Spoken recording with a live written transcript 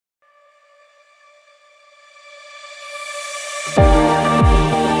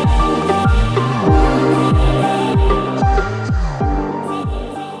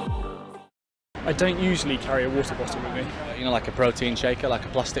I don't usually carry a water bottle with me. You know, like a protein shaker, like a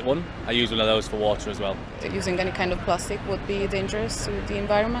plastic one. I use one of those for water as well. Using any kind of plastic would be dangerous to the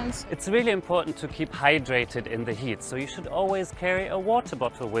environment. It's really important to keep hydrated in the heat, so you should always carry a water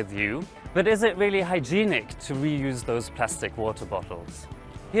bottle with you. But is it really hygienic to reuse those plastic water bottles?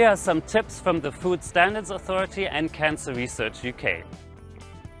 Here are some tips from the Food Standards Authority and Cancer Research UK.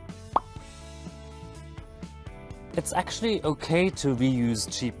 It's actually okay to reuse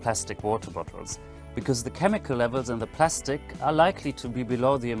cheap plastic water bottles because the chemical levels in the plastic are likely to be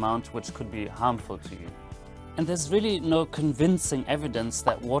below the amount which could be harmful to you. And there's really no convincing evidence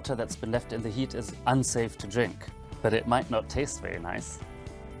that water that's been left in the heat is unsafe to drink, but it might not taste very nice.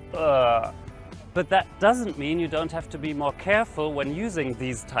 But that doesn't mean you don't have to be more careful when using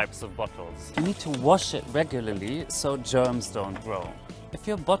these types of bottles. You need to wash it regularly so germs don't grow. If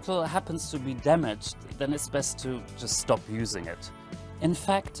your bottle happens to be damaged, then it's best to just stop using it. In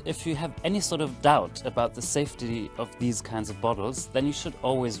fact, if you have any sort of doubt about the safety of these kinds of bottles, then you should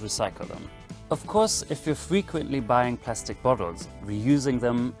always recycle them. Of course, if you're frequently buying plastic bottles, reusing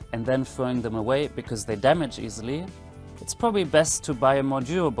them and then throwing them away because they damage easily, it's probably best to buy a more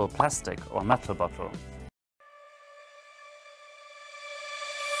durable plastic or metal bottle.